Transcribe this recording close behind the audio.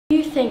What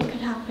do you think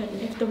could happen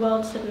if the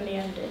world suddenly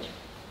ended?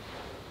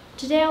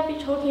 Today I'll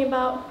be talking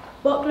about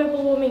what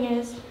global warming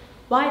is,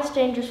 why it's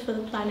dangerous for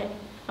the planet,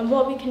 and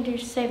what we can do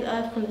to save the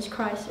Earth from this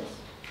crisis.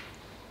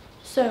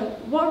 So,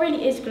 what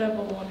really is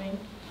global warming?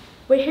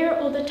 We hear it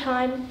all the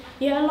time,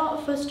 yet a lot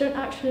of us don't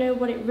actually know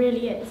what it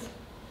really is.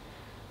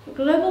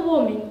 Global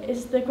warming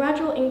is the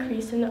gradual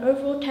increase in the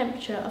overall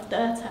temperature of the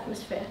Earth's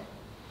atmosphere.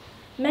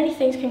 Many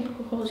things can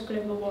cause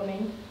global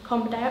warming: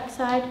 carbon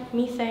dioxide,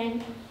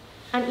 methane,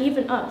 and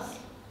even us.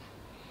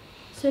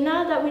 So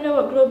now that we know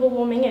what global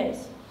warming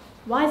is,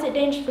 why is it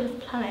dangerous for the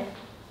planet?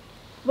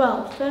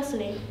 Well,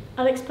 firstly,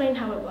 I'll explain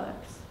how it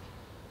works.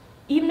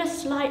 Even a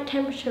slight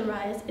temperature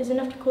rise is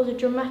enough to cause a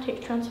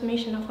dramatic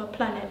transformation of our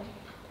planet.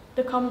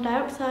 The carbon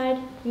dioxide,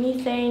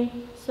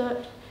 methane,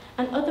 soot,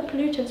 and other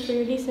pollutants we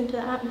release into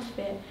the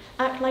atmosphere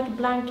act like a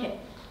blanket,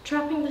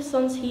 trapping the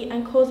sun's heat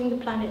and causing the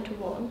planet to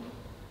warm.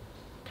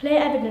 Clear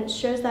evidence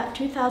shows that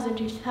 2000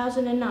 to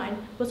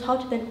 2009 was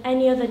hotter than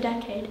any other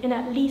decade in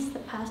at least the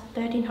past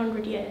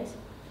 1300 years.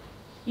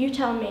 You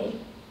tell me,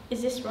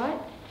 is this right?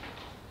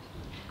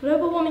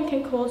 Global warming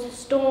can cause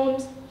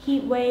storms,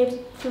 heat waves,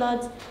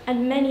 floods,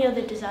 and many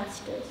other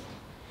disasters.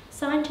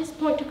 Scientists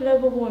point to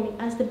global warming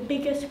as the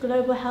biggest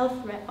global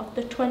health threat of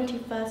the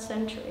 21st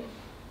century.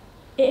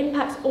 It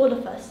impacts all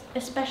of us,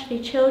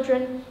 especially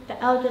children,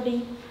 the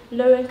elderly,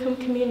 low-income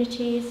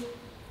communities.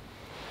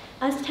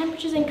 As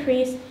temperatures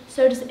increase,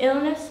 so does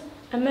illness,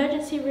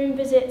 emergency room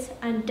visits,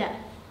 and death.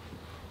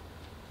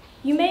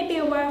 You may be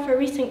aware of a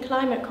recent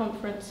climate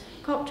conference,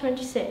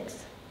 COP26.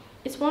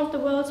 It's one of the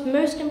world's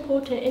most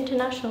important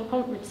international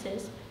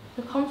conferences,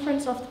 the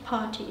Conference of the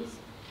Parties.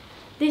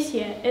 This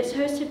year, it's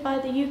hosted by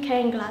the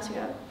UK in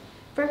Glasgow.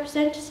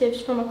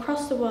 Representatives from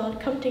across the world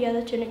come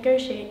together to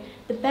negotiate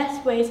the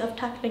best ways of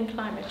tackling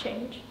climate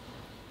change.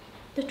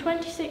 The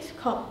 26th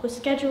COP was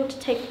scheduled to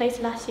take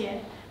place last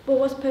year, but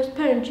was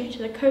postponed due to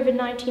the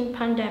COVID-19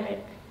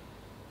 pandemic.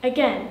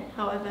 Again,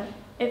 however,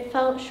 it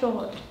fell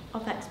short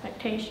of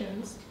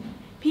expectations.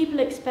 People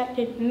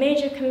expected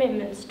major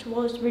commitments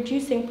towards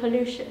reducing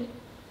pollution.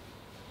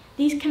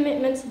 These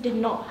commitments did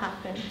not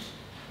happen.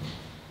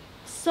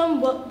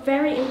 Some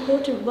very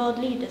important world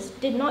leaders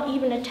did not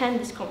even attend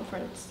this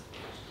conference.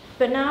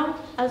 But now,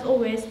 as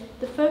always,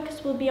 the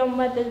focus will be on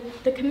whether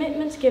the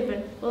commitments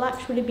given will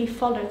actually be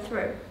followed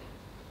through.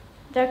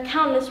 There are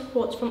countless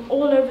reports from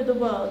all over the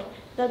world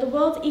that the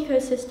world's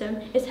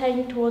ecosystem is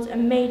heading towards a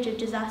major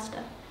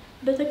disaster,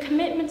 but the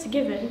commitments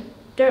given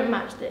don't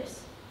match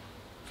this.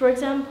 For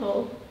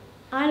example,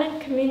 island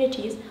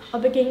communities are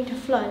beginning to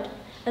flood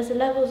as the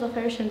levels of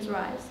oceans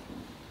rise.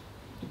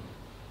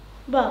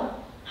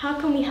 Well, how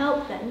can we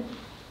help then?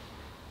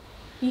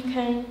 You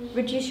can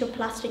reduce your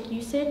plastic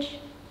usage,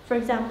 for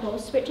example,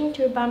 switching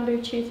to a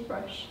bamboo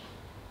toothbrush.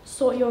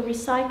 Sort your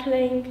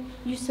recycling,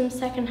 use some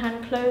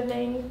second-hand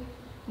clothing,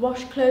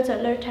 wash clothes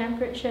at low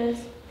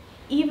temperatures.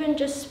 Even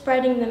just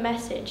spreading the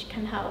message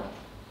can help.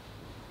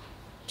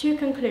 To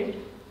conclude,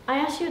 I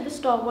asked you at the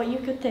start what you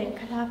could think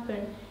could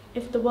happen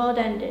if the world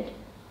ended.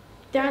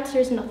 The answer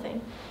is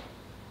nothing.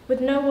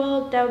 With no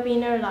world, there will be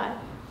no life.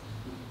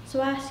 So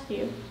I ask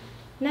you,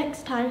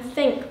 next time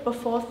think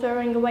before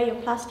throwing away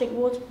your plastic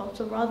water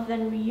bottle rather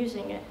than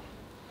reusing it.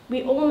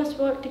 We all must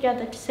work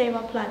together to save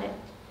our planet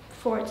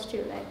before it's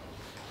too late.